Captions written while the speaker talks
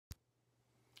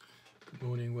Good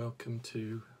morning, welcome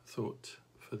to Thought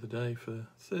for the Day for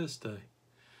Thursday.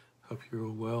 Hope you're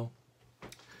all well.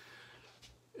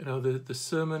 You know, the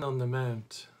Sermon on the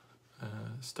Mount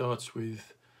starts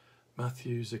with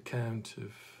Matthew's account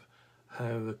of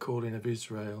how the calling of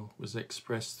Israel was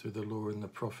expressed through the law and the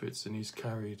prophets, and he's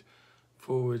carried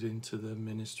forward into the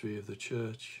ministry of the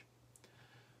church.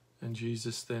 And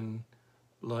Jesus then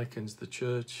likens the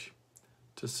church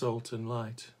to salt and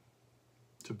light,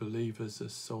 to believers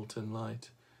as salt and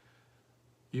light.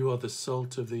 You are the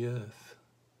salt of the earth.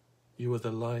 You are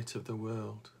the light of the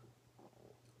world.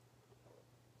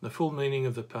 The full meaning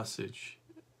of the passage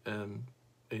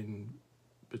in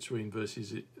between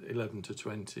verses 11 to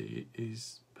 20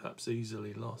 is perhaps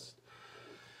easily lost.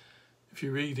 If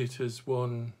you read it as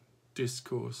one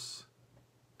discourse,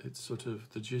 it's sort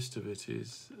of the gist of it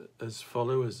is, as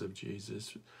followers of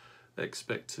Jesus,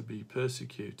 expect to be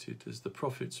persecuted as the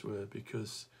prophets were,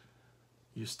 because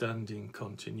you stand in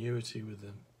continuity with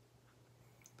them.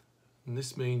 And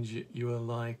this means you are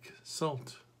like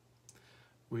salt,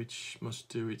 which must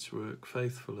do its work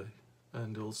faithfully,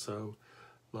 and also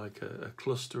like a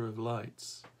cluster of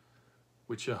lights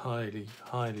which are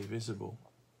highly visible.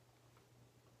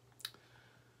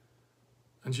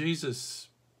 And Jesus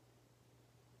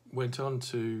went on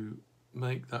to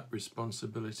make that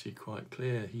responsibility quite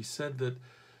clear. He said that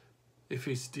if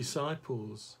his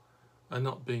disciples are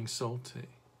not being salty,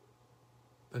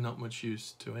 they're not much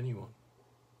use to anyone.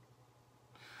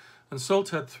 And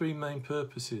salt had three main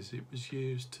purposes. It was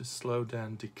used to slow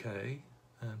down decay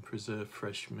and preserve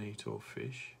fresh meat or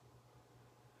fish.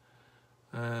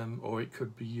 Or it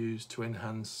could be used to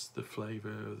enhance the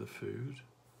flavour of the food.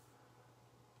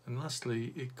 And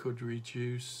lastly, it could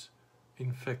reduce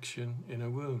infection in a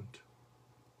wound.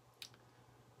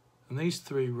 And these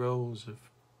three roles of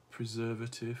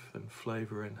preservative and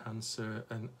flavour enhancer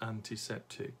and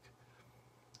antiseptic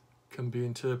can be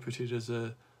interpreted as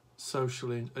a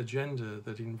social agenda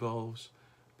that involves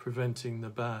preventing the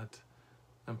bad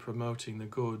and promoting the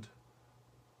good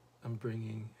and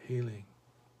bringing healing.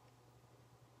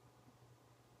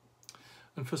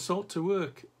 And for salt to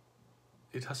work,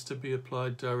 it has to be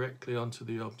applied directly onto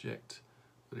the object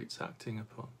that it's acting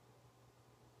upon.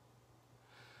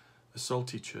 A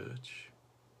salty church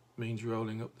means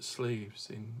rolling up the sleeves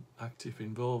in active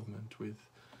involvement with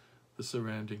the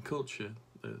surrounding culture,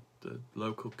 the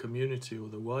local community or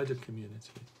the wider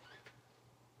community.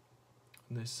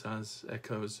 And this has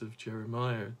echoes of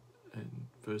Jeremiah in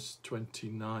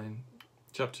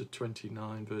chapter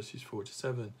 29, verses 4 to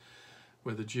 7,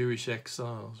 where the Jewish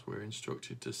exiles were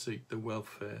instructed to seek the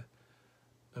welfare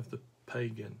of the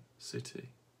pagan city.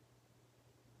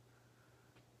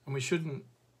 And we shouldn't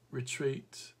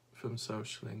retreat from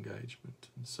social engagement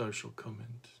and social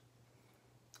comment.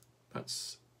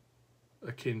 That's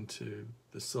akin to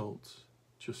the salt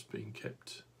just being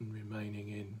kept and remaining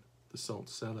in the salt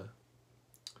cellar.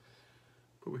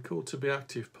 But we're called to be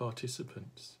active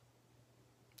participants,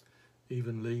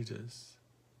 even leaders,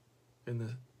 in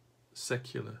the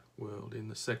secular world, in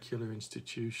the secular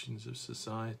institutions of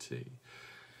society,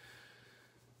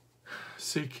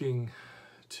 seeking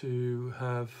to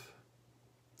have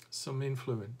some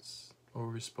influence or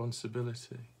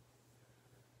responsibility.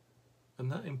 And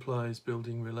that implies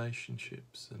building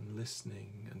relationships and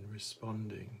listening and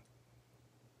responding,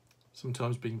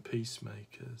 sometimes being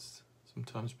peacemakers,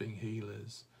 sometimes being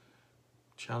healers,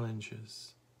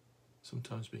 challengers,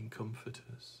 sometimes being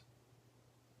comforters.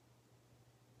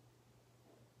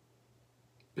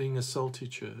 Being a salty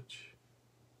church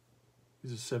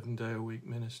is a 7-day-a-week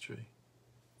ministry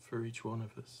for each one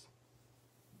of us.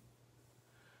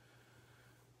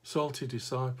 Salty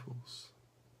disciples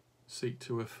seek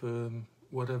to affirm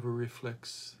whatever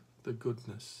reflects the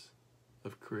goodness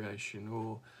of creation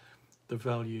or the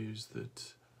values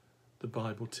that the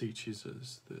Bible teaches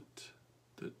us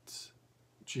that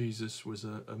Jesus was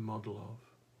a model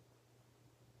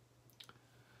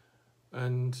of.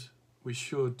 And we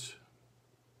should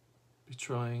be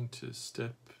trying to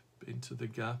step into the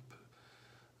gap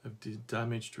of the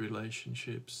damaged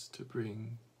relationships to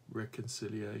bring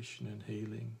reconciliation and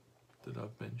healing that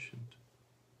I've mentioned.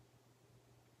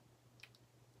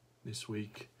 This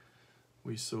week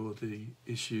we saw the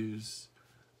issues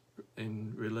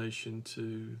in relation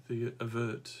to the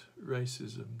Avert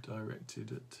racism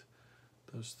directed at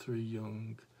those 3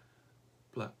 young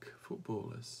black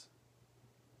footballers.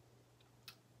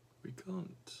 We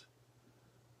can't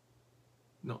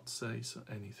not say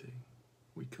anything.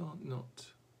 We can't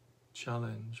not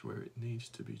challenge where it needs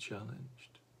to be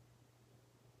challenged.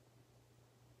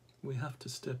 We have to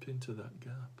step into that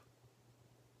gap.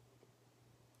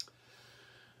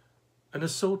 And a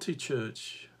salty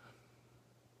church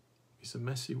is a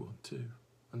messy one too.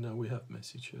 I know we have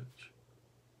messy church,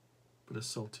 but a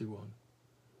salty one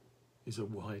is a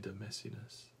wider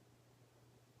messiness.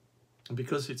 And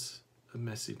because it's a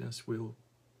messiness, we'll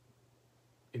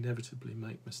inevitably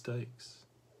make mistakes.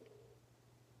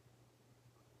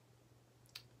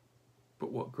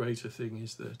 But what greater thing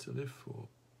is there to live for?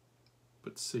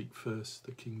 But seek first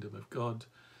the kingdom of God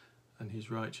and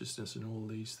his righteousness, and all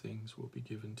these things will be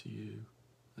given to you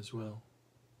as well.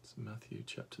 It's Matthew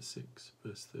chapter 6,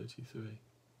 verse 33.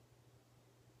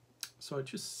 So I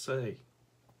just say,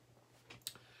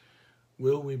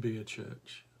 will we be a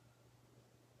church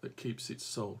that keeps its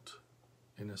salt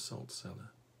in a salt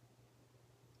cellar,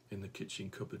 in the kitchen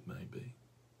cupboard maybe,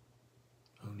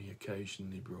 only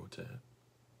occasionally brought out?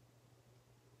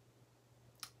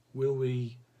 Will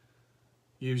we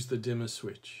use the dimmer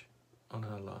switch on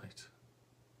our light,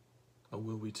 or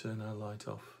will we turn our light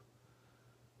off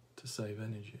to save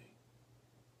energy?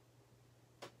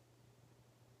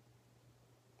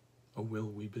 Or will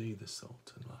we be the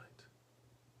salt and light?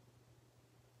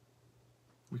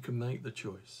 We can make the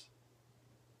choice.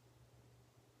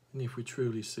 And if we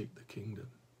truly seek the kingdom,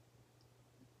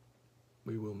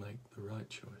 we will make the right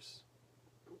choice.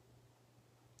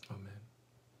 Amen.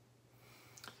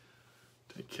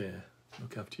 Take care.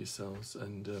 Look after yourselves,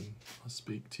 and I'll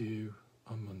speak to you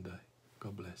on Monday.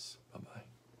 God bless.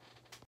 Bye-bye.